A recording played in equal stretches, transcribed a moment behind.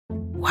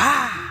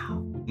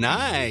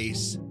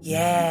Nice.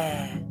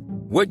 Yeah.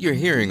 What you're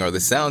hearing are the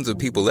sounds of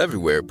people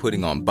everywhere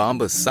putting on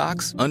Bombas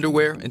socks,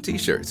 underwear, and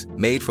T-shirts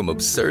made from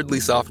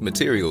absurdly soft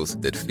materials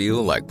that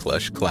feel like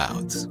plush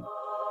clouds.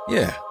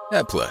 Yeah,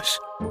 that plush.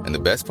 And the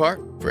best part?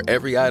 For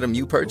every item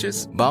you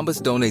purchase,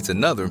 Bombas donates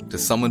another to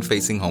someone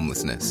facing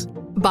homelessness.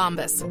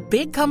 Bombas.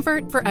 Big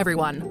comfort for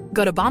everyone.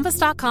 Go to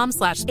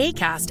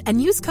bombas.com/ACAST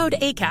and use code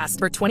ACAST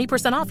for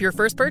 20% off your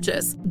first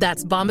purchase.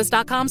 That's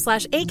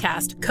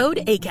bombas.com/ACAST. Code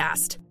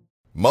ACAST.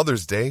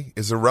 Mother's Day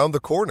is around the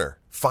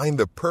corner. Find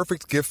the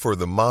perfect gift for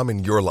the mom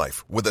in your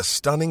life with a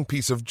stunning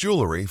piece of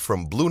jewelry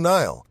from Blue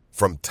Nile.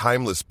 From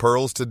timeless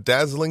pearls to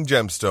dazzling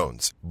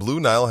gemstones, Blue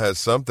Nile has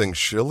something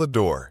she'll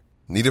adore.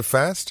 Need it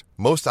fast?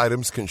 Most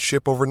items can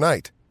ship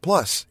overnight.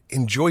 Plus,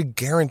 enjoy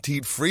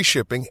guaranteed free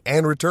shipping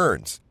and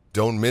returns.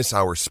 Don't miss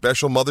our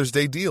special Mother's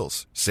Day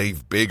deals.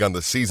 Save big on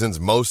the season's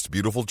most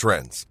beautiful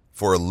trends.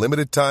 For a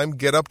limited time,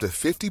 get up to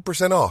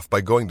 50% off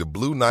by going to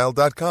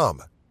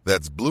BlueNile.com.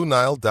 That's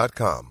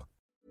BlueNile.com.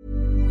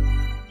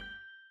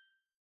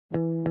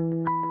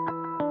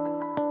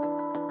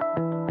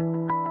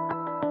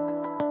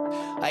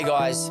 Hey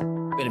guys,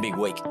 been a big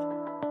week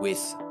with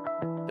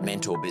the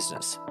Mentor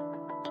business.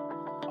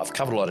 I've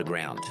covered a lot of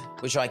ground,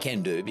 which I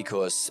can do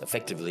because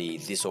effectively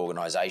this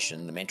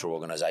organisation, the Mentor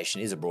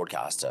organisation, is a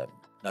broadcaster,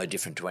 no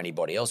different to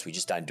anybody else. We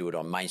just don't do it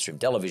on mainstream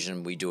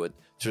television, we do it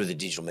through the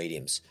digital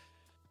mediums.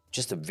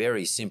 Just a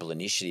very simple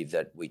initiative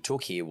that we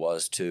took here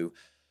was to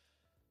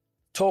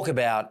talk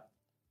about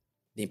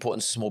the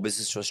importance of small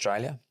business to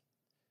Australia,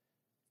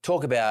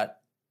 talk about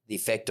the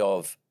effect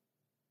of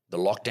the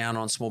lockdown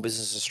on small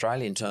business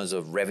Australia in terms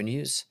of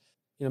revenues,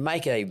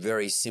 make a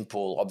very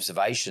simple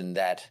observation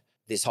that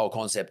this whole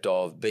concept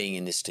of being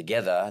in this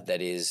together,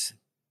 that is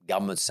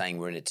government saying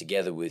we're in it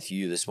together with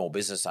you, the small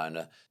business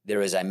owner,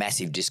 there is a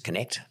massive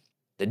disconnect.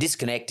 The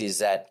disconnect is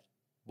that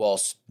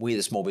whilst we,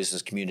 the small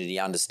business community,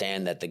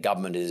 understand that the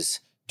government is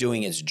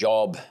doing its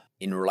job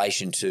in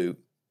relation to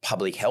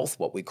public health,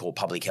 what we call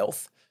public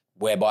health,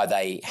 whereby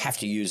they have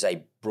to use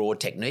a broad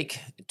technique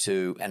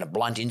and a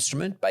blunt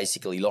instrument,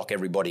 basically lock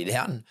everybody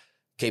down,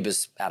 keep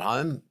us at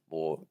home,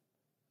 or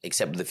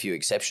except with a few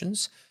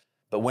exceptions.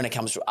 But when it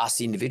comes to us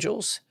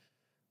individuals,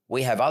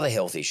 we have other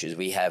health issues.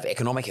 We have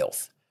economic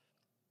health.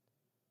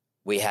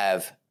 We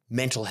have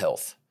mental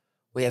health.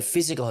 We have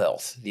physical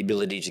health, the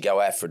ability to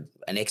go out for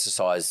an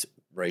exercise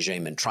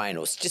regime and train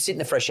or just sit in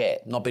the fresh air,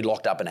 not be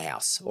locked up in a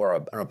house or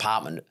an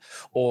apartment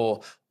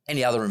or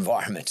any other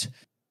environment.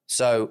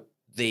 So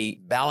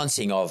the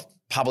balancing of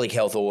public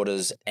health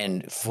orders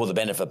and for the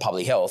benefit of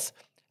public health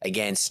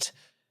against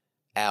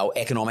our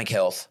economic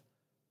health,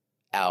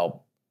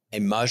 our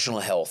emotional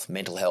health,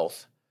 mental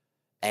health,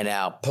 and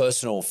our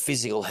personal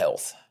physical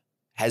health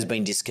has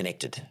been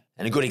disconnected.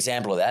 And a good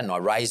example of that, and I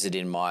raised it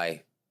in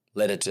my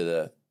letter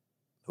to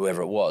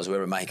whoever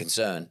it may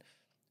concern,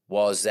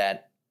 was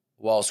that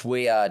whilst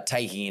we are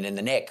taking it in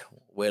the neck,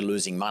 we're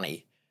losing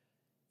money,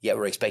 yet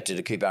we're expected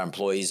to keep our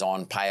employees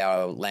on, pay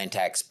our land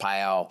tax,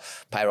 pay our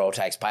payroll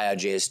tax, pay our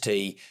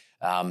GST,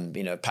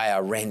 pay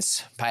our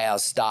rents, pay our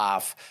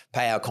staff,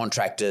 pay our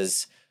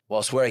contractors.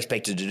 Whilst we're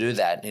expected to do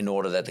that in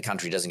order that the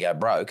country doesn't go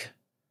broke,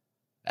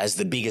 as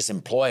the biggest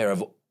employer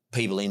of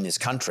people in this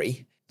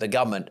country, the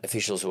government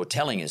officials who are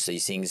telling us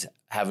these things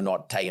have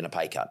not taken a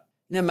pay cut.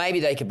 Now, maybe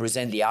they could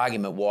present the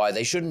argument why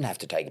they shouldn't have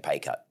to take a pay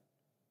cut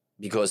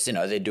because,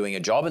 they're doing a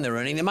job and they're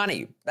earning the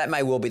money. That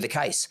may well be the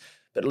case,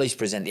 but at least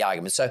present the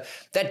argument. So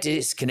that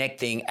disconnect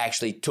thing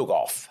actually took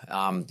off.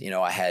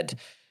 I had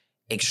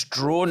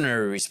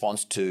extraordinary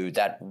response to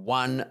that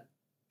one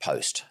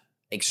post.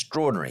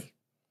 Extraordinary.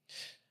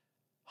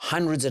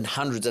 Hundreds and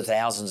hundreds of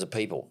thousands of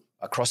people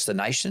across the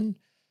nation.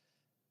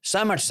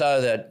 So much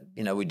so that,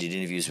 we did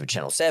interviews with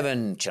Channel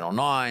 7, Channel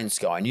 9,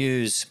 Sky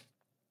News.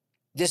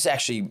 This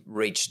actually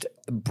reached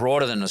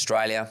broader than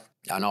Australia.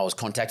 And I was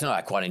contacted.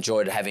 I quite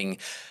enjoyed having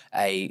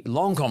a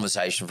long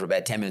conversation for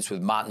about 10 minutes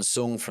with Martin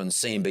Sung from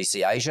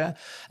CNBC Asia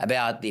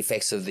about the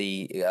effects of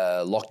the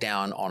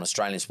lockdown on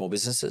Australian small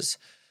businesses.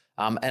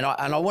 And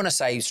I want to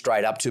say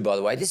straight up too, by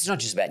the way, this is not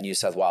just about New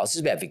South Wales. This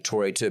is about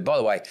Victoria too. By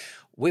the way,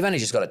 we've only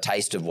just got a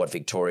taste of what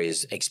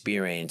Victoria's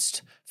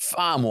experienced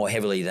far more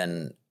heavily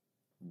than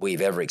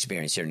we've ever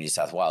experienced here in New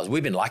South Wales.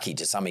 We've been lucky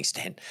to some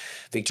extent.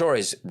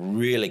 Victoria's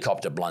really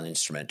copped a blunt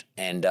instrument.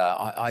 And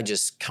I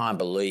just can't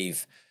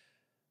believe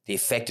the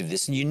effect of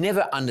this. And you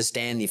never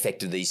understand the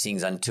effect of these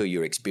things until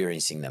you're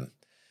experiencing them.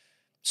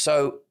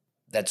 So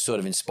that sort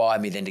of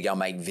inspired me then to go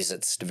make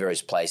visits to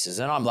various places.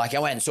 And I'm like, I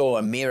went and saw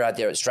Amir out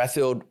there at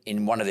Strathfield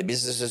in one of their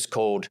businesses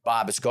called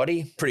Bar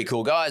Biscotti. Pretty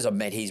cool guys. I've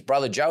met his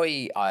brother,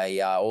 Joey.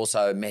 I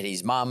also met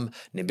his mum,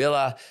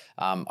 Nabila.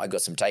 I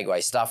got some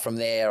takeaway stuff from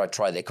there. I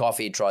tried their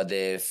coffee, tried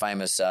their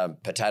famous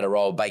potato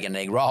roll, bacon and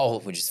egg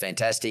roll, which is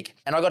fantastic.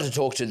 And I got to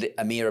talk to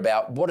Amir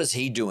about what is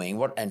he doing,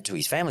 and to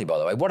his family, by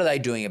the way, what are they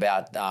doing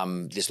about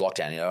this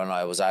lockdown? And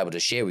I was able to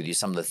share with you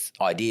some of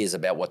the ideas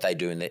about what they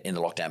do in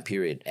the lockdown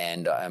period.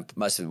 And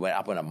most of it went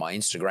up on my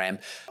Instagram.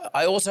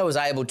 I also was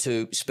able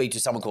to speak to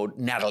someone called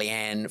Natalie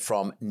Ann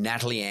from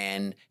Natalie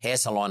Ann Hair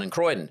Salon in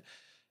Croydon.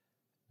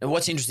 And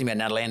what's interesting about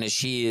Natalie Ann is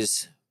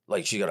she's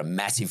got a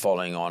massive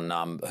following on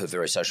her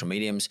various social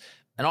mediums.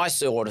 And I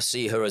sort of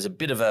see her as a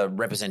bit of a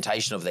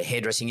representation of the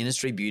hairdressing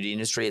industry, beauty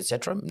industry,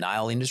 etc.,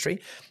 nail industry,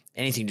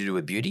 anything to do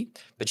with beauty.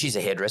 But she's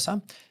a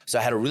hairdresser. So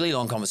I had a really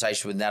long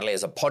conversation with Natalie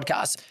as a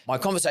podcast. My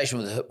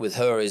conversation with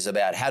her is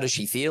about how does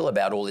she feel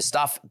about all this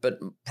stuff. But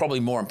probably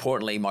more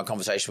importantly, my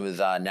conversation with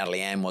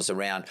Natalie Ann was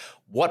around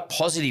what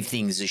positive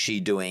things is she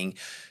doing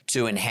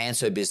to enhance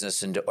her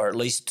business or at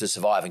least to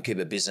survive and keep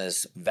her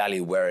business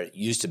value where it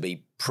used to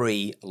be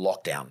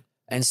pre-lockdown.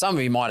 And some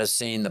of you might have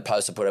seen the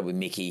post I put up with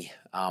Mickey.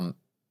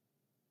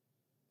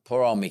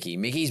 Poor old Mickey.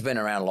 Mickey's been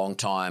around a long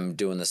time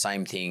doing the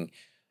same thing,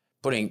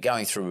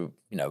 going through,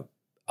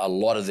 a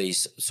lot of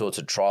these sorts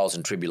of trials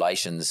and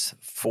tribulations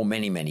for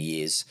many, many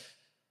years.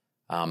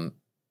 But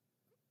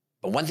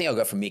one thing I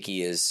got from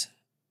Mickey is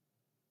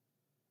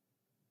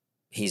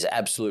his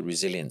absolute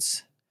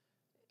resilience,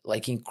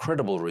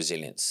 incredible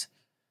resilience.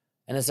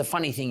 And it's a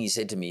funny thing he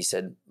said to me. He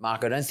said,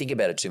 Mark, I don't think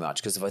about it too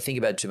much because if I think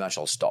about it too much,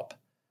 I'll stop.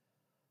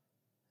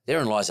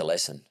 Therein lies a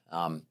lesson.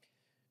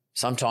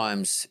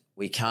 Sometimes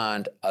we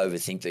can't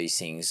overthink these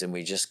things and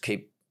we just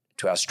keep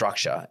to our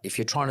structure. If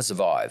you're trying to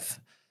survive,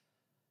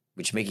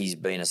 which Mickey's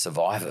been a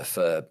survivor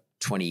for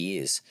 20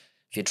 years,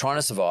 if you're trying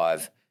to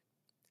survive,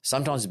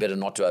 sometimes it's better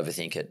not to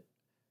overthink it.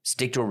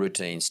 Stick to a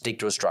routine, stick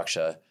to a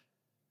structure,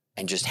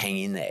 and just hang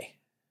in there.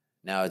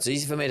 Now, it's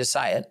easy for me to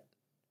say it,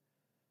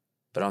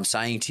 but I'm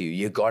saying to you,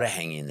 you've got to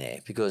hang in there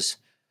because,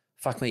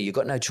 fuck me, you've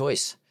got no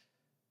choice.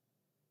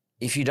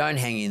 If you don't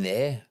hang in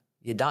there,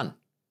 you're done.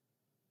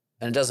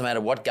 And it doesn't matter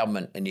what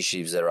government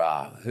initiatives there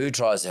are, who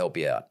tries to help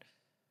you out.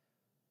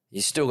 You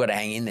still got to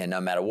hang in there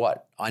no matter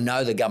what. I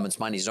know the government's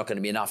money is not going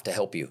to be enough to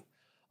help you.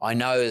 I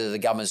know that the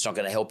government's not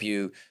going to help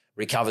you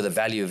recover the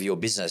value of your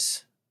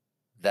business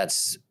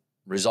that's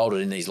resulted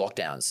in these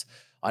lockdowns.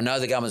 I know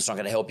the government's not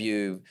going to help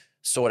you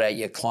sort out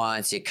your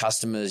clients, your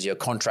customers, your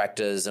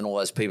contractors and all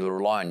those people who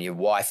rely on your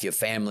wife, your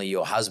family,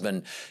 your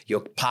husband,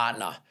 your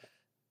partner.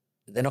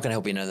 They're not going to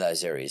help you in any of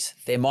those areas.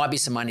 There might be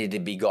some money to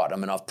be got. I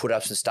mean, I've put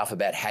up some stuff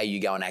about how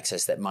you go and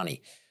access that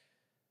money.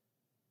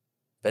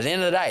 But at the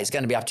end of the day, it's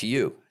going to be up to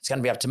you. It's going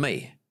to be up to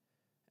me.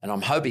 And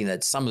I'm hoping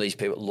that some of these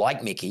people,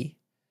 like Mickey,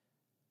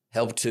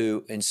 help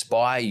to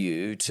inspire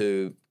you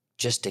to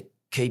just to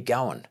keep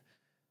going.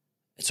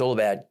 It's all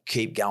about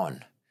keep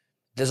going.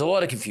 There's a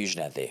lot of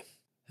confusion out there.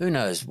 Who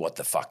knows what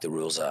the fuck the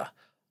rules are?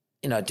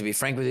 To be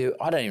frank with you,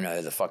 I don't even know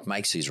who the fuck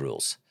makes these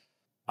rules.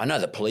 I know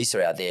the police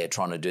are out there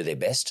trying to do their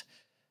best.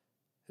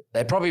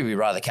 They'd probably be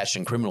rather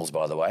catching criminals,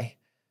 by the way,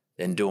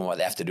 than doing what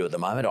they have to do at the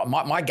moment.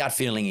 My gut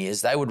feeling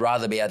is they would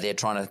rather be out there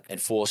trying to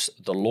enforce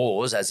the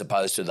laws as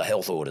opposed to the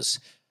health orders.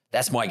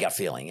 That's my gut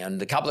feeling.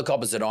 And the couple of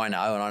coppers that I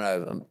know, and I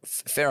know a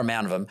fair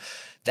amount of them,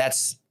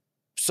 that's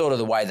sort of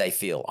the way they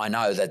feel. I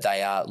know that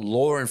they are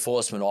law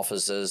enforcement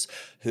officers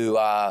who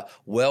are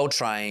well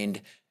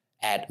trained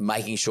at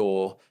making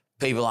sure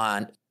people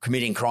aren't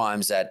committing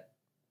crimes that,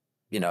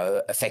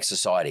 affect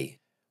society.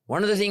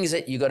 One of the things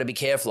that you've got to be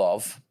careful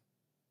of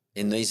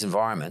in these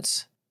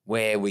environments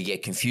where we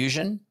get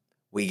confusion,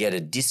 we get a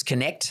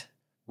disconnect,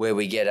 where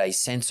we get a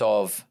sense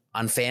of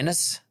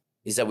unfairness,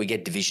 is that we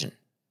get division.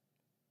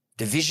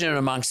 Division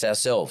amongst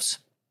ourselves.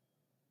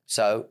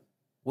 So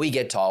we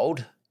get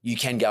told you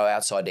can go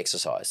outside to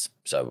exercise.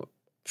 So,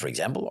 for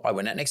example, I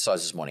went out and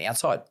exercised this morning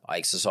outside. I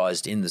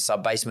exercised in the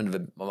sub-basement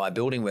of my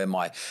building where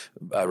my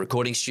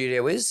recording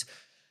studio is.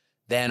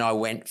 Then I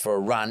went for a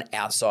run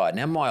outside.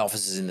 Now, my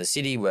office is in the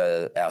city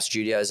where our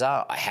studios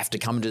are. I have to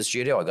come to the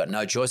studio. I got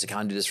no choice. I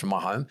can't do this from my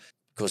home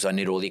because I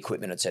need all the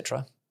equipment,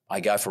 etc.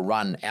 I go for a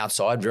run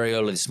outside very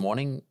early this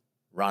morning,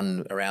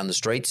 run around the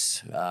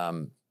streets.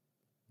 No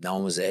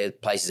one was there. The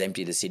place is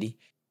empty, the city.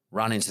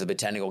 Run into the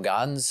botanical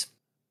gardens.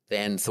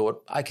 Then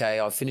thought, okay,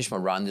 I've finished my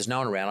run. There's no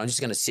one around. I'm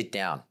just going to sit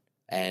down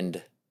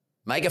and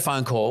make a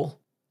phone call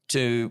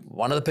to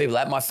one of the people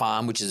at my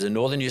farm, which is in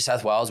northern New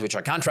South Wales, which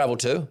I can't travel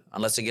to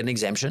unless I get an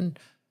exemption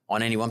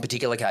on any one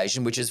particular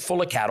occasion, which is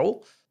full of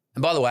cattle.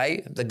 And by the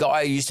way, the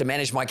guy who used to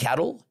manage my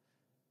cattle,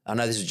 I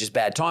know this is just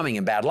bad timing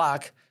and bad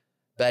luck,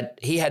 but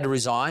he had to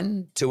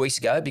resign 2 weeks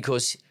ago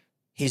because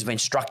he's been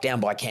struck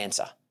down by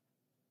cancer.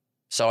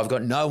 So I've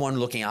got no one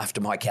looking after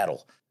my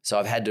cattle. So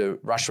I've had to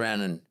rush around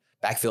and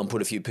backfill and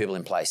put a few people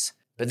in place.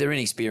 But they're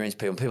inexperienced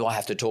people I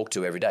have to talk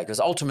to every day because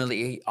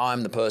ultimately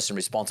I'm the person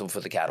responsible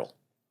for the cattle.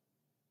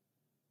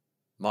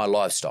 My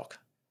livestock.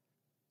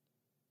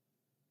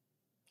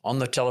 On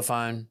the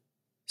telephone,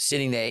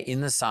 sitting there in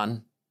the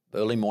sun,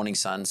 early morning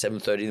sun,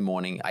 7:30 in the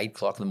morning, 8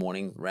 o'clock in the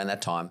morning, around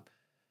that time.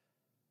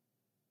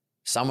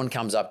 Someone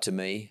comes up to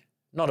me,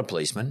 not a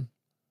policeman,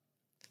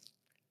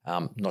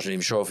 not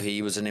even sure if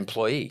he was an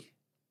employee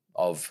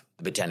of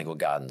the Botanical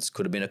Gardens,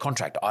 could have been a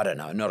contractor, I don't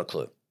know, not a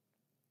clue.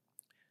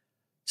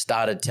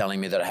 Started telling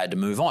me that I had to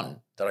move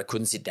on, that I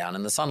couldn't sit down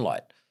in the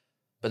sunlight.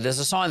 But there's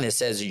a sign that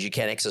says that you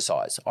can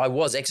exercise. I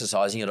was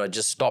exercising and I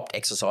just stopped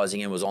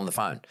exercising and was on the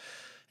phone.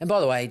 And by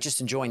the way,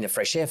 just enjoying the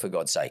fresh air for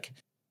God's sake.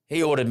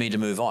 He ordered me to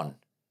move on.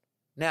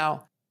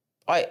 Now,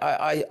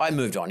 I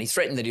moved on. He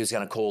threatened that he was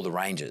going to call the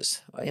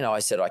Rangers. I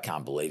said, I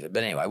can't believe it.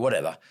 But anyway,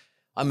 whatever.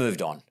 I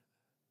moved on.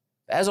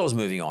 As I was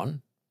moving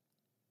on,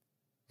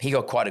 he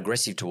got quite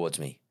aggressive towards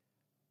me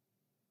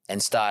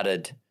and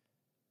started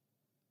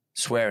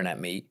swearing at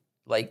me,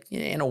 like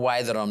in a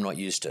way that I'm not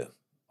used to.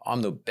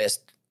 I'm the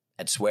best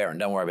at swearing,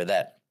 don't worry about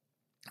that.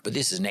 But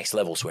this is next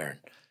level swearing.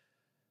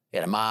 He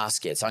had a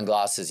mask, he had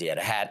sunglasses, he had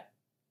a hat.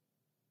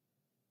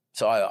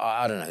 So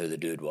I don't know who the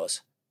dude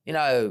was. You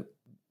know,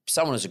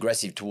 someone who's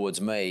aggressive towards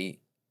me,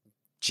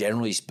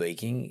 generally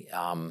speaking,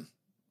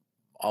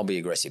 I'll be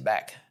aggressive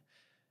back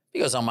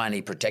because I'm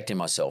only protecting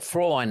myself.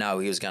 For all I know,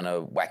 he was going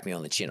to whack me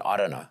on the chin. I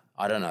don't know.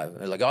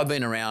 Like, I've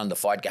been around the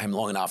fight game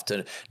long enough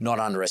to not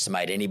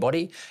underestimate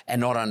anybody and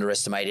not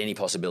underestimate any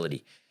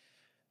possibility.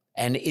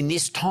 And in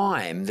this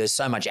time, there's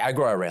so much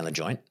aggro around the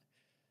joint.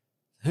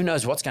 Who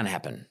knows what's going to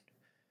happen?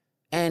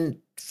 And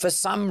for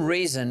some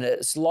reason,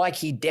 it's like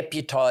he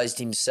deputized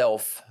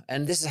himself,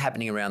 and this is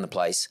happening around the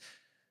place,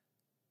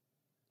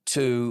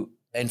 to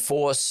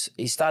enforce.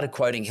 He started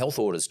quoting health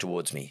orders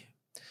towards me.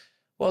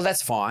 Well,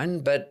 that's fine,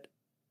 but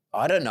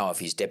I don't know if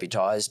he's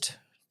deputized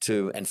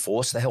to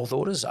enforce the health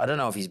orders. I don't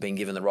know if he's been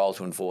given the role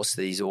to enforce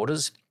these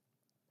orders.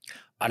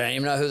 I don't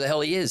even know who the hell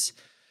he is.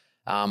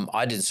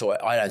 I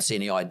don't see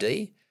any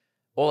ID.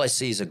 All I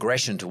see is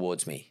aggression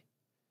towards me.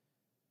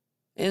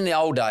 In the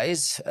old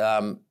days,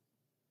 I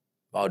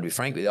would be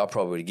frank with you, I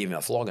probably would give him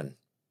a flogging,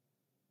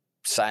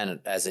 saying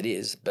it as it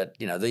is. But,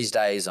 you know, these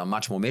days I'm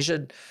much more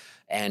measured,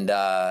 and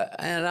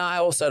I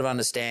also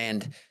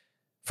understand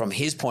from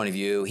his point of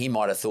view, he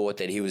might have thought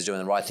that he was doing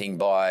the right thing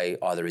by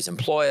either his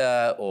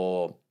employer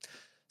or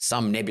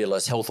some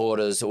nebulous health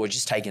orders or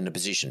just taking a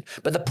position.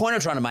 But the point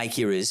I'm trying to make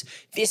here is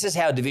this is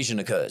how division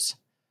occurs.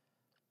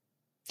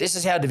 This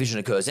is how division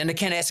occurs, and it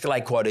can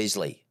escalate quite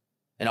easily.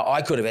 And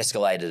I could have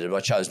escalated it, but I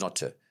chose not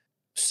to.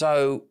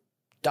 So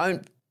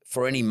don't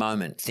for any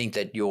moment think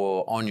that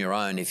you're on your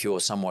own if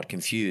you're somewhat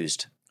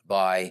confused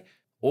by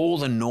all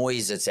the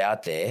noise that's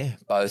out there,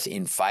 both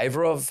in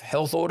favour of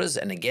health orders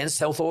and against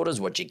health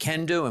orders, what you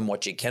can do and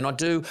what you cannot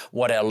do,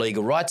 what our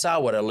legal rights are,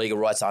 what our legal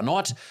rights are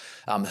not,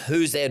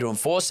 who's there to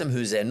enforce them,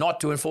 who's there not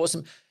to enforce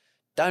them.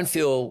 Don't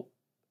feel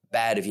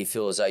bad if you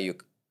feel as though you're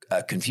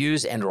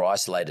confused and or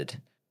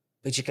isolated.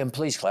 But you can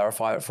please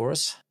clarify it for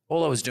us.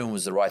 All I was doing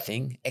was the right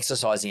thing,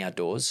 exercising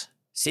outdoors,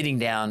 sitting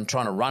down,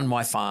 trying to run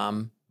my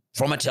farm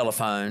from a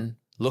telephone,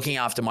 looking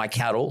after my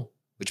cattle,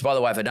 which, by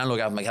the way, if I don't look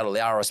after my cattle, the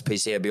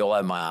RSPCA will be all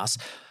over my ass.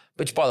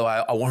 Which, by the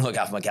way, I want to look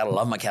after my cattle,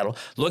 love my cattle,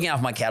 looking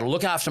after my cattle,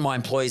 looking after my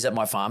employees at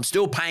my farm,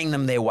 still paying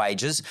them their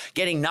wages,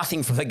 getting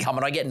nothing from the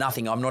government. I get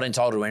nothing. I'm not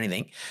entitled to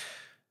anything.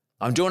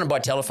 I'm doing it by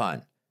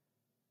telephone,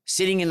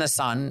 sitting in the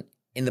sun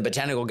in the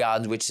Botanical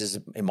Gardens, which is,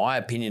 in my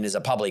opinion, is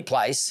a public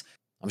place.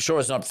 I'm sure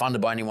it's not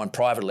funded by anyone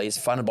privately. It's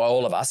funded by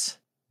all of us.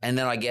 And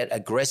then I get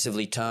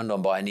aggressively turned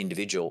on by an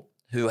individual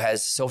who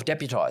has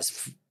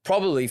self-deputized,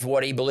 probably for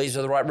what he believes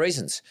are the right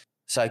reasons.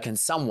 So can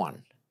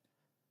someone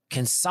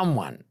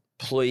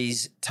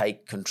please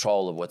take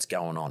control of what's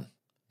going on?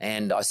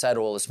 And I say to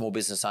all the small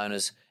business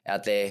owners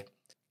out there,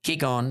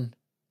 kick on,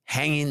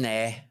 hang in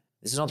there.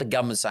 This is not the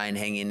government saying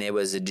hang in there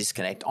was a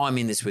disconnect. I'm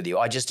in this with you.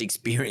 I just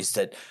experienced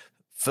it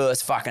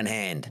first fucking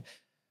hand.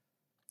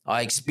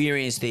 I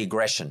experienced the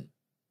aggression.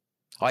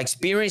 I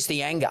experienced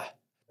the anger,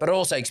 but I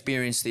also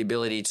experienced the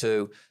ability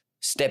to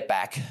step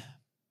back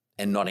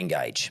and not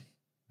engage.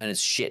 And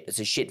it's shit. It's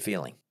a shit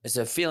feeling. It's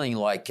a feeling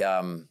like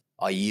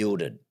I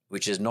yielded,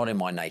 which is not in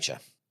my nature.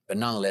 But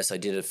nonetheless, I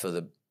did it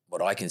for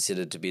what I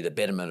considered to be the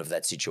betterment of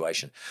that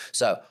situation.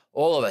 So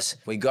all of us,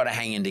 we've got to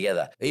hang in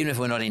together. Even if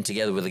we're not in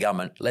together with the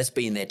government, let's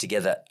be in there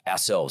together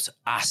ourselves,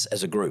 us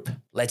as a group.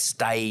 Let's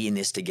stay in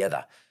this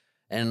together.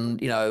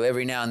 And, you know,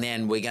 every now and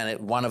then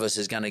one of us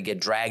is going to get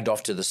dragged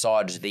off to the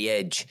side, to the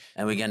edge,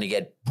 and we're going to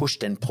get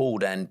pushed and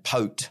pulled and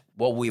poked.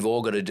 What we've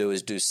all got to do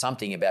is do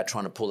something about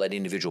trying to pull that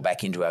individual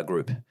back into our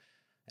group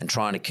and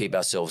trying to keep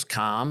ourselves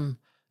calm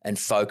and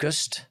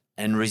focused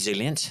and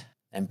resilient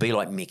and be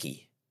like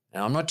Mickey.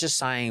 And I'm not just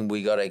saying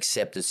we got to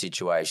accept the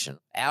situation.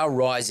 Our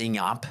rising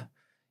up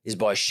is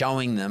by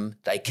showing them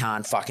they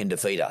can't fucking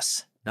defeat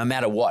us, no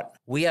matter what.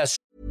 We are.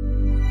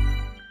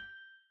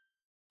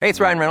 Hey, it's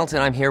Ryan Reynolds,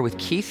 and I'm here with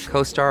Keith,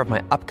 co-star of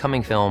my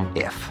upcoming film,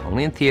 If,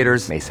 only in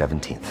theaters May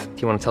 17th.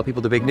 Do you want to tell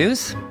people the big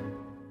news?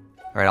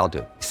 All right, I'll do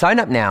it. Sign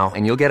up now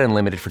and you'll get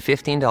unlimited for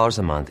 $15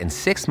 a month and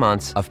 6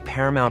 months of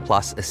Paramount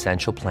Plus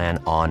Essential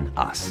Plan on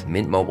us.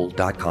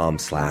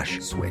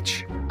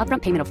 MintMobile.com/switch.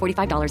 Upfront payment of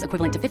 $45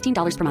 equivalent to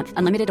 $15 per month.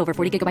 Unlimited over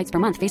 40 gigabytes per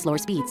month. Face lower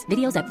speeds.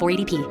 Videos at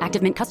 480p.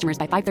 Active Mint customers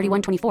by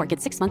 531.24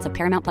 get 6 months of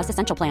Paramount Plus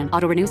Essential Plan.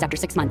 Auto renews after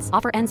 6 months.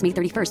 Offer ends May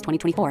 31st,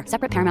 2024.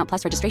 Separate Paramount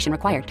Plus registration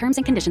required. Terms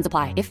and conditions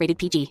apply if rated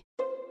PG.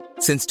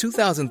 Since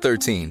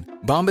 2013,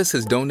 Bombas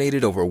has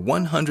donated over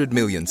 100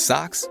 million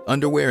socks,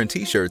 underwear, and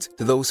T-shirts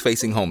to those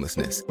facing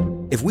homelessness.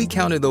 If we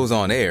counted those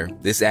on air,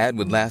 this ad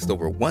would last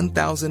over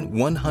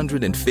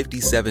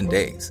 1,157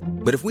 days.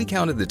 But if we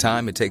counted the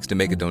time it takes to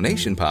make a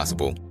donation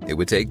possible, it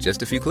would take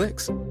just a few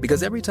clicks.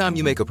 Because every time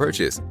you make a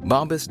purchase,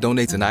 Bombas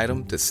donates an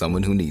item to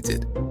someone who needs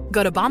it.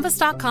 Go to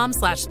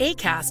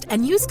bombas.com/ACAST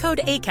and use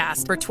code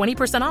ACAST for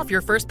 20% off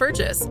your first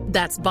purchase.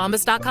 That's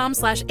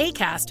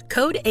bombas.com/ACAST,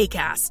 code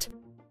ACAST.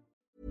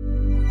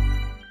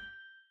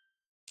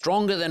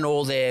 Stronger than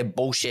all their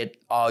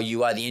bullshit, oh,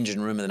 you are the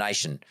engine room of the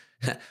nation.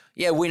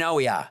 Yeah, we know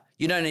we are.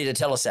 You don't need to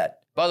tell us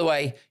that. By the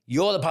way,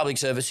 you're the public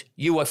service.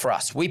 You work for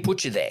us. We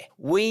put you there.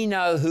 We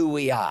know who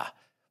we are.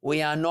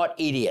 We are not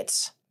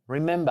idiots.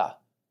 Remember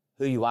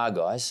who you are,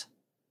 guys.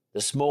 The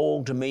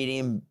small to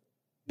medium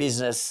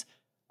business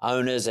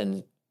owners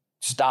and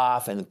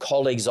staff and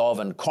colleagues of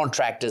and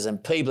contractors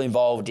and people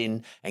involved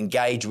in,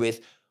 engaged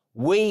with.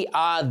 We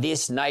are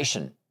this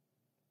nation.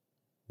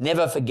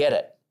 Never forget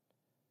it.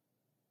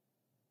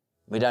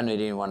 We don't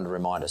need anyone to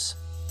remind us.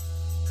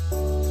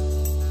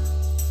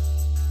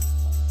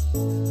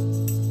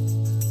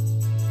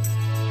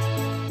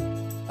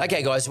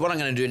 Okay, guys, what I'm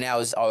going to do now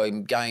is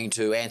I'm going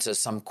to answer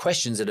some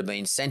questions that have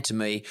been sent to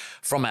me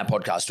from our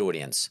podcast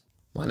audience.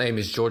 My name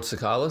is George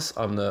Sakalis.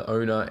 I'm the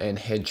owner and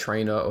head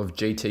trainer of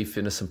GT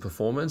Fitness and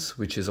Performance,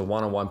 which is a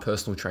one-on-one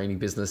personal training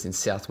business in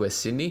Southwest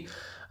Sydney.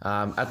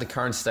 At the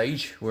current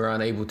stage, we're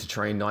unable to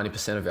train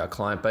 90% of our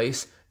client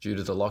base due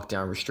to the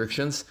lockdown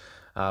restrictions.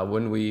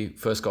 When we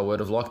first got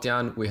word of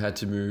lockdown, we had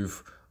to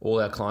move all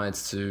our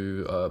clients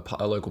to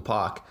a local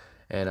park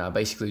and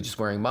basically just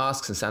wearing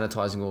masks and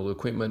sanitizing all the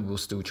equipment. We're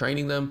still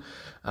training them.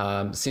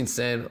 Since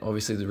then,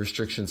 obviously the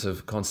restrictions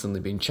have constantly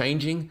been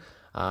changing.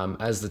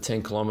 As the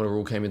 10-kilometre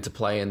rule came into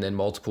play and then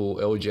multiple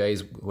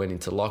LGAs went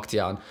into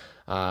lockdown,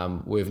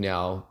 we've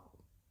now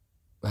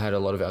had a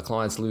lot of our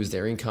clients lose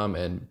their income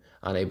and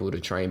unable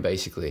to train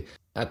basically.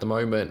 At the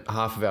moment,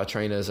 half of our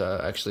trainers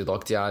are actually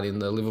locked down in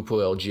the Liverpool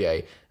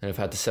LGA and have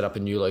had to set up a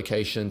new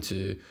location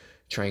to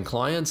train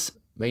clients.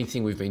 Main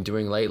thing we've been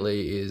doing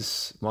lately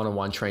is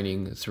one-on-one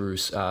training through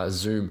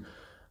Zoom,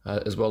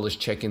 as well as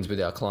check-ins with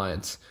our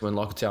clients. When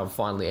lockdown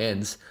finally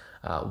ends,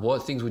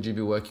 what things would you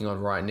be working on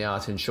right now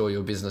to ensure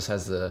your business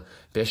has the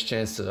best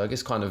chance to, I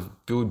guess, kind of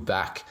build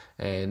back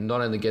and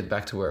not only get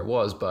back to where it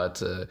was,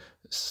 but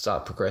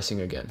start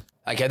progressing again?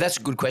 Okay, that's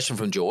a good question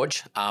from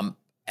George.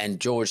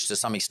 And George, to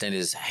some extent,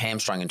 is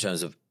hamstrung in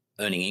terms of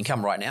earning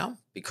income right now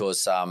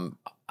because,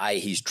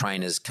 his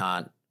trainers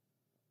can't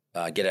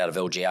get out of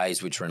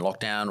LGAs which are in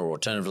lockdown, or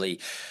alternatively,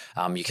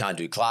 you can't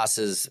do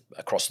classes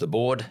across the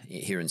board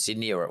here in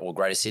Sydney or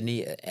Greater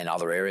Sydney and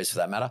other areas for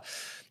that matter.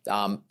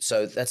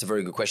 So that's a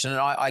very good question. And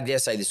I dare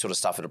say this sort of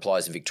stuff, it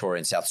applies in Victoria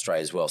and South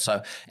Australia as well.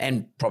 So,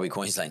 and probably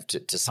Queensland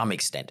to some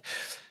extent.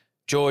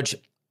 George,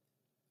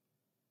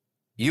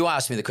 you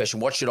asked me the question,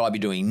 what should I be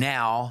doing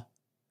now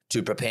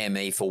to prepare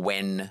me for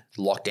when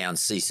lockdown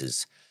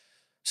ceases?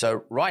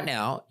 So right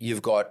now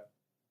you've got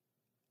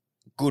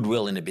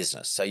goodwill in the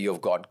business. So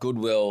you've got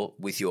goodwill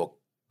with your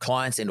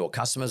clients and or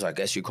customers, I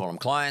guess you call them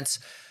clients,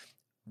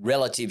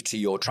 relative to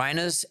your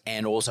trainers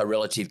and also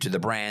relative to the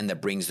brand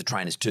that brings the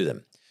trainers to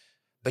them.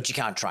 But you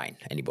can't train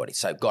anybody,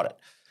 so got it.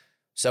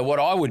 So what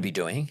I would be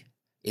doing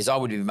is I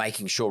would be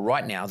making sure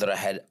right now that I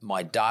had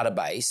my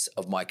database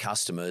of my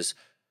customers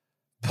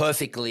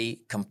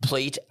perfectly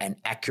complete and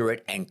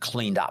accurate and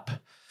cleaned up.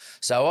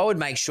 So I would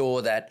make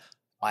sure that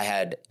I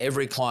had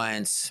every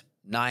client's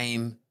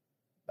name,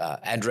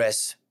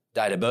 address,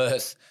 date of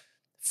birth,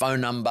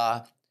 phone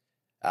number,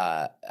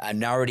 a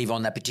narrative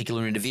on that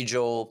particular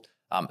individual,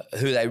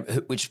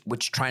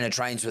 which trainer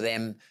trains with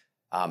them,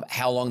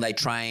 how long they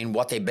train,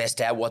 what they're best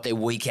at, what they're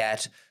weak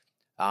at,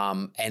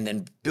 and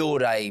then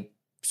build a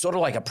sort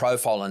of like a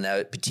profile on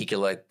that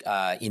particular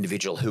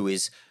individual who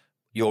is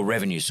your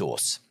revenue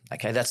source.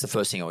 Okay, that's the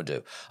first thing I would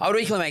do. I would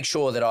equally make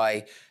sure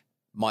that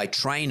my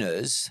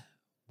trainers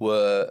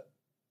were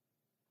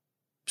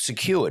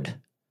secured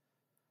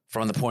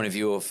from the point of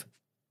view of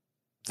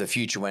the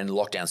future when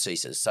lockdown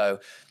ceases. So,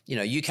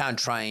 you can't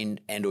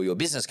train and or your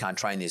business can't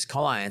train these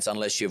clients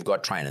unless you've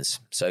got trainers.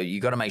 So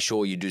you've got to make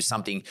sure you do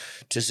something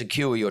to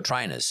secure your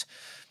trainers.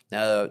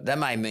 Now, that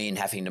may mean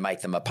having to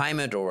make them a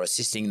payment or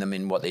assisting them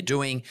in what they're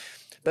doing,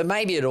 but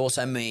maybe it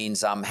also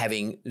means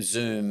having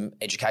Zoom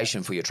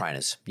education for your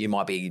trainers. You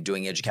might be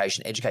doing educate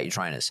your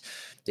trainers.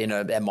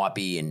 That might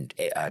be in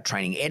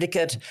training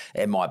etiquette.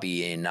 It might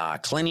be in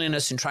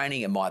cleanliness and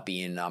training. It might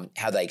be in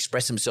how they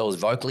express themselves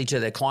vocally to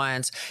their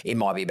clients. It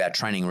might be about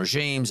training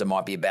regimes. It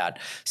might be about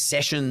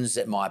sessions.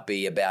 It might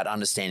be about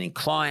understanding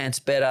clients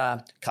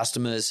better,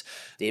 customers.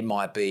 It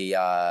might be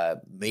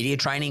media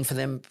training for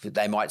them.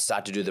 They might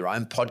start to do their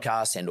own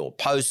podcasts and or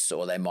posts,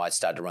 or they might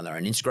start to run their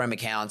own Instagram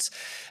accounts.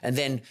 And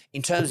then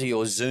in terms of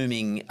your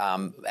Zooming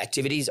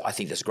activities, I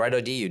think that's a great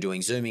idea. You're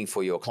doing Zooming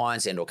for your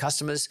clients and or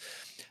customers.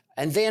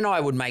 And then I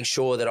would make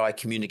sure that I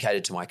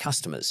communicated to my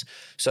customers.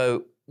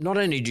 So not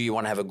only do you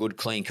want to have a good,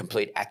 clean,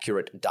 complete,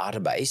 accurate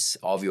database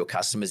of your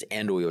customers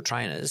and or your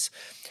trainers,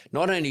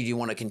 not only do you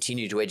want to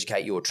continue to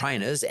educate your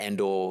trainers and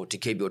or to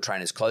keep your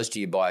trainers close to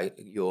you by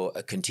your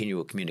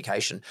continual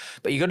communication,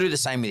 but you've got to do the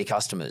same with your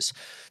customers.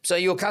 So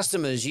your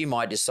customers, you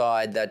might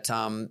decide that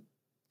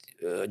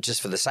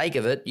just for the sake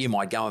of it, you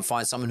might go and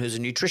find someone who's a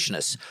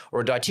nutritionist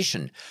or a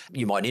dietitian.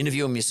 You might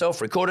interview them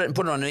yourself, record it and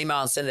put it on an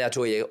email and send it out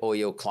to all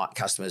your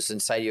customers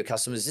and say to your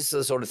customers, this is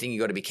the sort of thing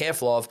you've got to be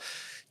careful of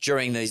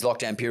during these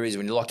lockdown periods.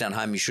 When you're locked down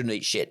home, you shouldn't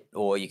eat shit,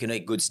 or you can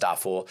eat good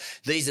stuff, or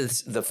these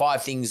are the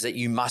 5 things that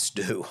you must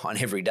do on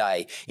every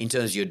day in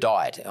terms of your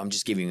diet. I'm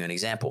just giving you an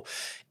example.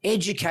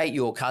 Educate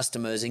your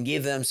customers and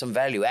give them some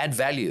value, add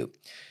value.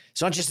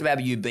 It's not just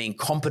about you being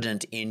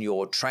competent in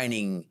your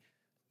training,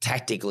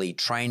 tactically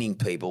training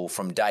people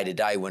from day to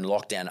day when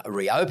lockdown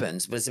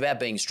reopens, but it's about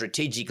being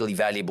strategically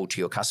valuable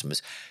to your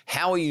customers.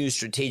 How are you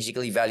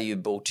strategically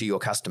valuable to your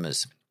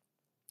customers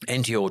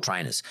and to your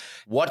trainers?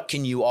 What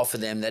can you offer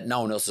them that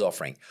no one else is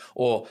offering?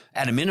 Or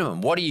at a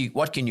minimum, what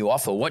can you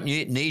offer? What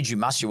needs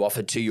must you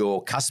offer to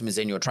your customers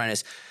and your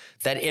trainers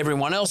that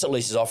everyone else at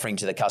least is offering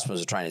to the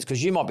customers or trainers?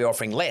 Because you might be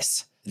offering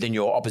less than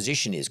your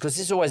opposition is, because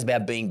this is always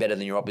about being better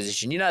than your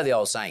opposition. You know the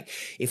old saying,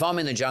 if I'm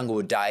in the jungle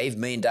with Dave,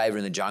 me and Dave are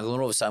in the jungle,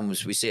 and all of a sudden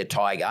we see a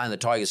tiger and the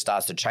tiger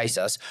starts to chase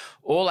us,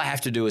 all I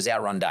have to do is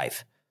outrun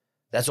Dave.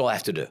 That's all I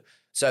have to do.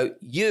 So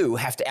you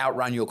have to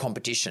outrun your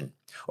competition,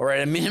 or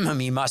at a minimum,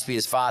 you must be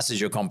as fast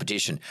as your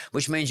competition,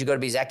 which means you've got to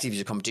be as active as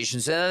your competition.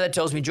 So that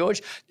tells me,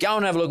 George, go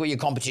and have a look what your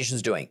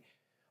competition's doing.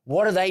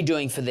 What are they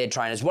doing for their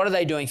trainers? What are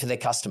they doing for their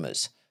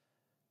customers?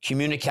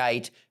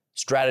 Communicate,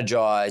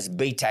 strategize,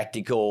 be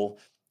tactical,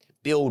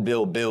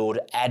 build,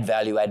 add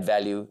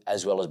value,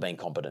 as well as being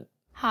competent.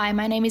 Hi,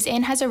 my name is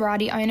Anne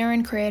Hazarati, owner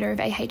and creator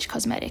of AH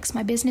Cosmetics.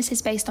 My business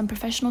is based on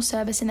professional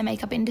service in the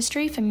makeup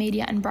industry for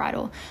media and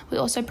bridal. We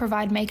also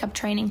provide makeup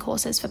training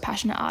courses for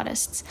passionate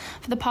artists.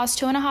 For the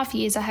past 2.5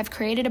 years, I have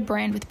created a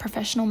brand with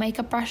professional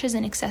makeup brushes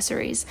and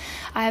accessories.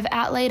 I have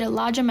outlaid a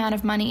large amount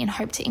of money in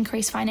hope to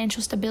increase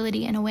financial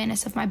stability and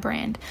awareness of my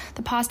brand.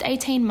 The past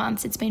 18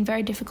 months, it's been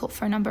very difficult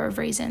for a number of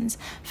reasons.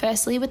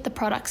 Firstly, with the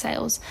product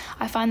sales,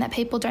 I find that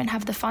people don't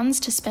have the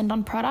funds to spend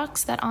on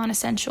products that aren't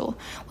essential.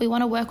 We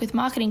want to work with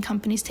marketing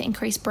companies to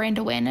increase brand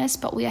awareness,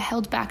 but we are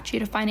held back due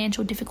to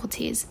financial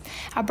difficulties.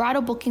 Our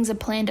bridal bookings are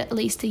planned at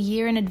least a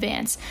year in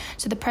advance,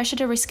 so the pressure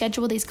to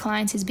reschedule these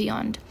clients is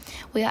beyond.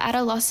 We are at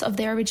a loss of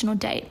their original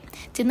date.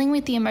 Dealing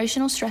with the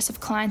emotional stress of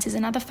clients is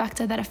another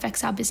factor that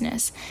affects our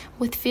business.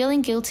 With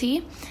feeling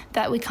guilty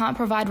that we can't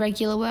provide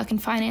regular work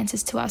and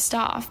finances to our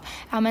staff,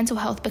 our mental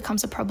health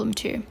becomes a problem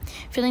too.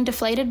 Feeling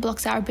deflated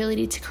blocks our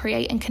ability to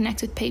create and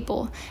connect with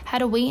people. How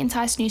do we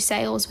entice new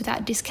sales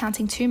without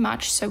discounting too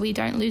much so we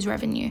don't lose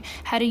revenue?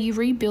 How do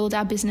you rebuild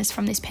our business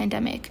from this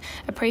pandemic?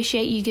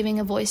 Appreciate you giving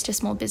a voice to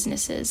small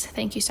businesses.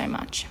 Thank you so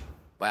much.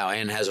 Wow,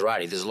 Anne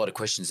Hazarati, there's a lot of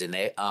questions in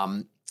there.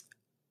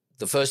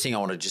 The first thing I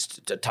want to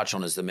just touch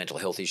on is the mental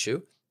health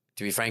issue.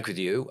 To be frank with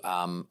you,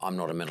 I'm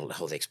not a mental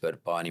health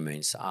expert by any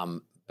means,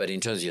 but in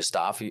terms of your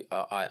staff,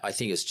 I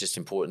think it's just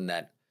important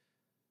that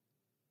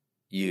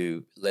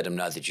you let them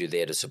know that you're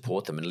there to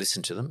support them and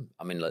listen to them.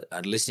 I mean,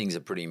 listening is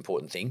a pretty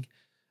important thing.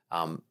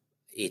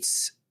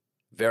 It's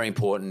very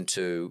important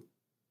to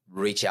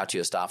reach out to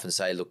your staff and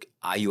say, look,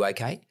 are you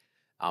okay?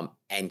 And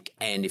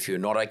if you're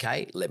not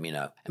okay, let me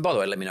know. And by the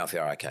way, let me know if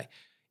you're okay.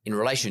 In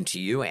relation to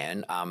you,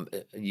 Anne,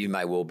 you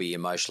may well be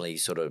emotionally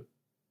sort of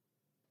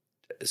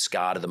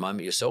scarred at the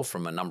moment yourself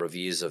from a number of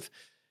years of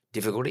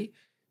difficulty.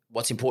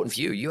 What's important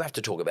for you? You have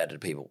to talk about it to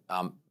people.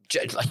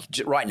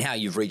 Right now,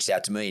 you've reached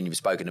out to me and you've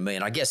spoken to me,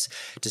 and I guess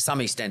to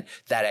some extent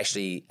that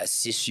actually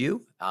assists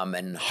you,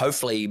 and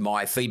hopefully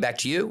my feedback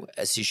to you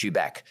assists you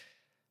back.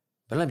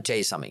 But let me tell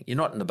you something. You're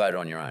not in the boat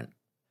on your own.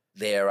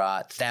 There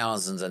are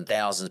thousands and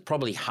thousands,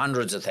 probably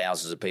hundreds of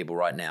thousands of people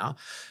right now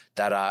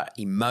that are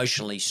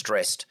emotionally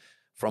stressed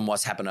from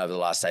what's happened over the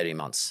last 18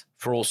 months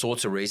for all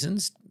sorts of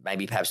reasons,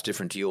 maybe perhaps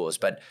different to yours,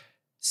 but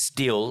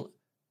still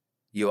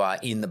you are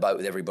in the boat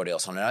with everybody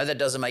else. I know that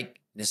doesn't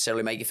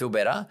necessarily make you feel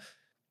better,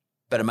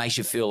 but it makes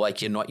you feel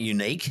like you're not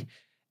unique,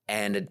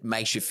 and it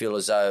makes you feel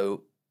as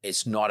though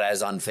it's not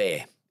as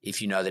unfair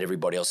if you know that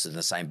everybody else is in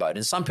the same boat.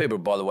 And some people,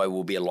 by the way,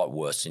 will be a lot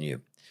worse than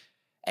you.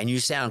 And you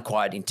sound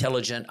quite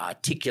intelligent,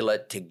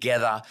 articulate,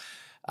 together.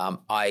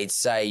 I'd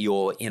say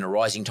you're in a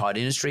rising tide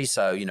industry.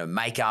 So,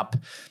 makeup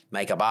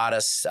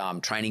artists,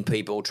 training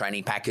people,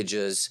 training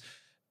packages,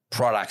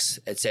 products,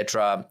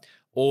 etc.,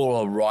 all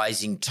a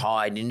rising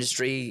tide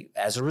industry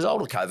as a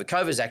result of COVID.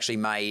 COVID has actually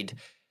made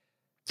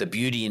the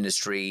beauty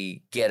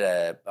industry get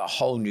a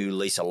whole new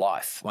lease of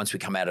life once we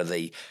come out of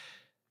the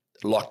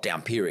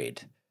lockdown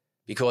period,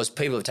 because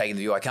people have taken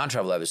the view, I can't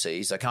travel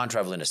overseas, I can't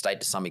travel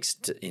interstate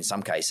in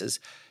some cases,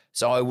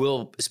 so I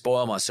will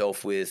spoil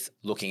myself with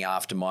looking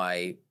after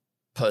my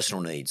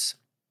personal needs.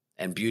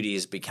 And beauty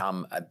has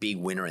become a big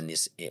winner in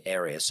this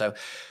area. So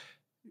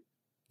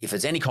if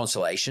it's any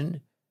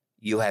consolation,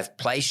 you have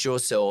placed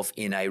yourself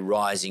in a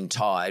rising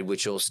tide,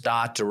 which will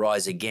start to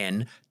rise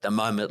again the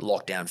moment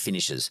lockdown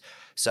finishes.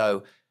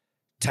 So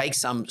take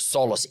some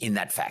solace in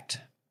that fact.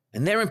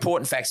 And they're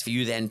important facts for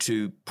you then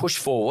to push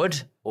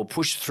forward or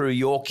push through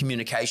your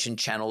communication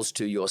channels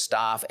to your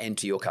staff and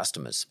to your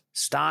customers.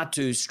 Start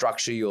to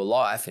structure your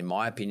life, in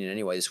my opinion,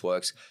 anyway this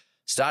works,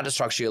 start to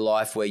structure your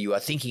life where you are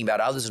thinking about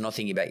others and not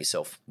thinking about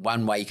yourself.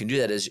 One way you can do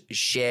that is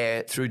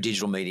share through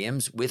digital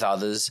mediums with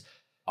others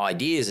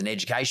ideas and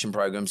education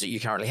programs that you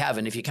currently have.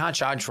 And if you can't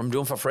charge for them, do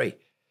them for free.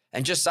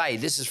 And just say,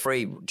 this is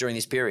free during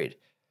this period.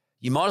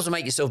 You might as well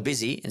make yourself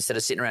busy instead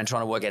of sitting around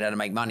trying to work out how to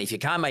make money. If you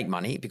can't make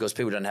money because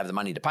people don't have the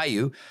money to pay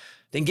you,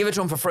 then give it to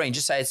them for free and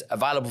just say it's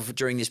available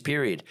during this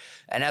period.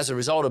 And as a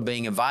result of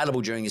being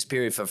available during this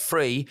period for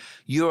free,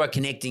 you are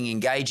connecting,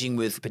 engaging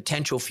with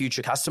potential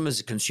future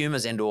customers,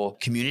 consumers, and or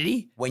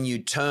community. When you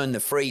turn the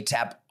free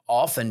tap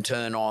off and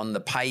turn on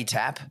the pay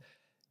tap,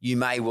 you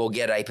may well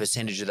get a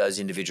percentage of those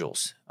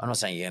individuals. I'm not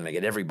saying you're going to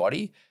get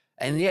everybody.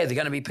 And yeah, they're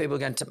going to be people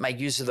going to make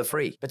use of the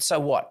free. But so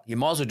what? You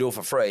might as well do it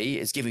for free.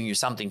 It's giving you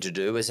something to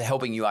do. It's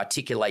helping you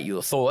articulate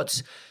your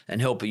thoughts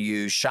and helping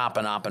you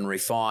sharpen up and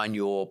refine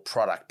your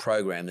product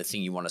program, the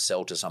thing you want to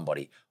sell to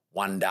somebody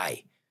one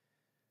day.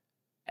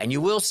 And you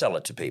will sell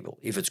it to people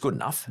if it's good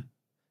enough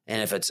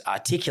and if it's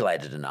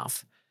articulated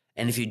enough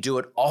and if you do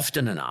it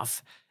often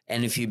enough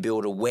and if you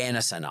build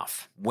awareness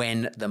enough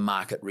when the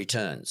market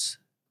returns.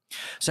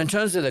 So in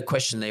terms of the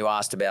question that you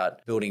asked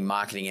about building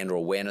marketing and or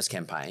awareness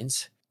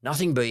campaigns,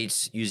 nothing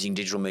beats using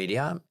digital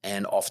media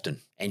and often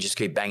and just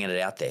keep banging it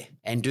out there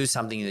and do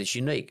something that's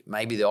unique.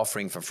 Maybe the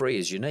offering for free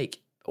is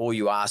unique. Or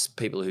you ask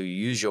people who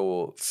use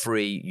your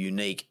free,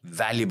 unique,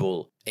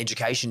 valuable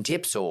education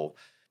tips or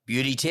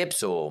beauty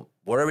tips or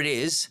whatever it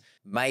is.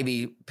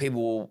 Maybe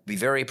people will be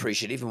very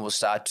appreciative and will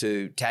start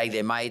to tag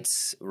their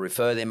mates,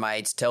 refer their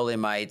mates, tell their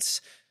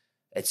mates,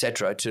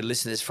 etc., to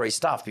listen to this free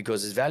stuff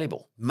because it's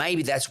valuable.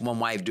 Maybe that's one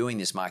way of doing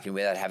this marketing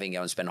without having to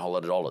go and spend a whole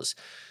lot of dollars.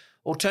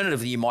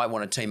 Alternatively, you might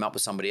want to team up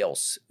with somebody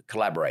else,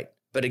 collaborate.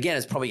 But again,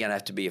 it's probably going to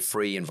have to be a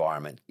free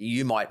environment.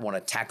 You might want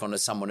to tack onto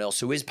someone else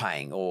who is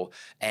paying or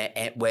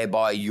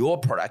whereby your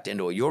product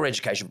and or your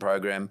education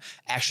program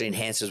actually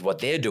enhances what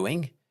they're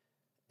doing.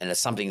 And it's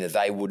something that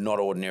they would not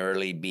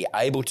ordinarily be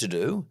able to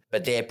do,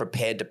 but they're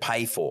prepared to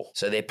pay for.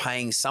 So they're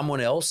paying someone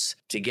else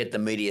to get the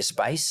media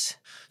space.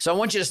 So I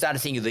want you to start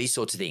to think of these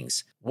sorts of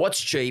things. What's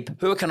cheap?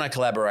 Who can I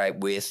collaborate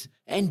with?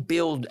 And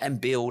build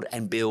and build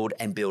and build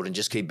and build and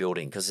just keep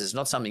building because it's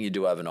not something you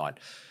do overnight.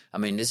 I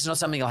mean, this is not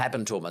something that'll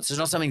happen in 12 months. It's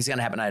not something that's going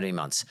to happen in 18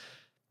 months.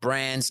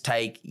 Brands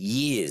take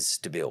years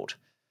to build.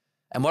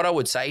 And what I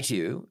would say to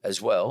you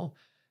as well,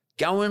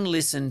 go and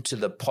listen to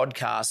the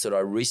podcast that I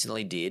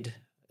recently did.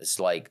 It's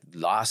like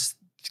last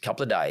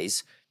couple of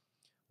days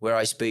where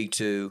I speak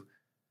to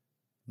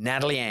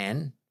Natalie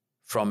Ann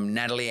from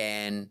Natalie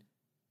Ann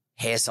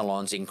Hair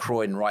Salons in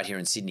Croydon right here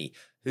in Sydney,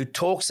 who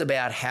talks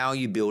about how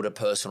you build a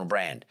personal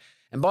brand.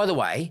 And by the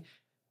way,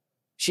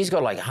 she's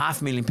got like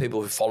 500,000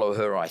 people who follow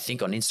her, I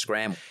think, on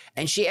Instagram.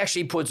 And she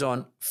actually puts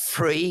on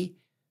free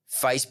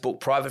Facebook,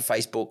 private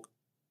Facebook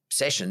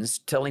sessions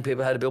telling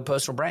people how to build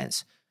personal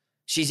brands.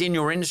 She's in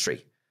your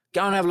industry.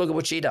 Go and have a look at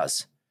what she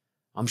does.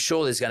 I'm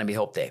sure there's going to be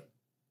help there.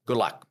 Good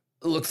luck.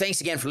 Look,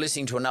 thanks again for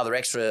listening to another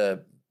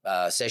extra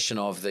session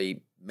of The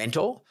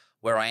Mentor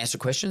where I answer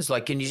questions.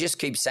 Like, can you just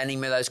keep sending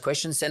me those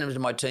questions? Send them to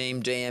my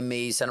team, DM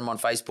me, send them on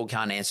Facebook.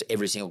 Can't answer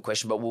every single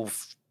question, but we'll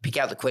pick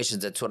out the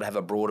questions that sort of have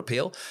a broad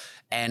appeal,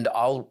 and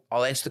I'll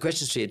answer the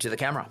questions to you, to the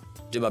camera.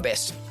 Do my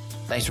best.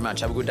 Thanks very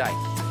much. Have a good day.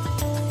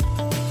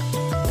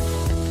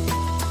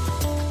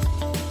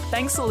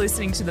 Thanks for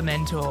listening to The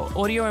Mentor.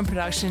 Audio and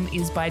production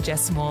is by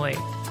Jess Morley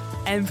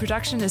and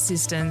production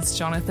assistants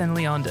Jonathan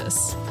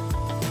Leondis.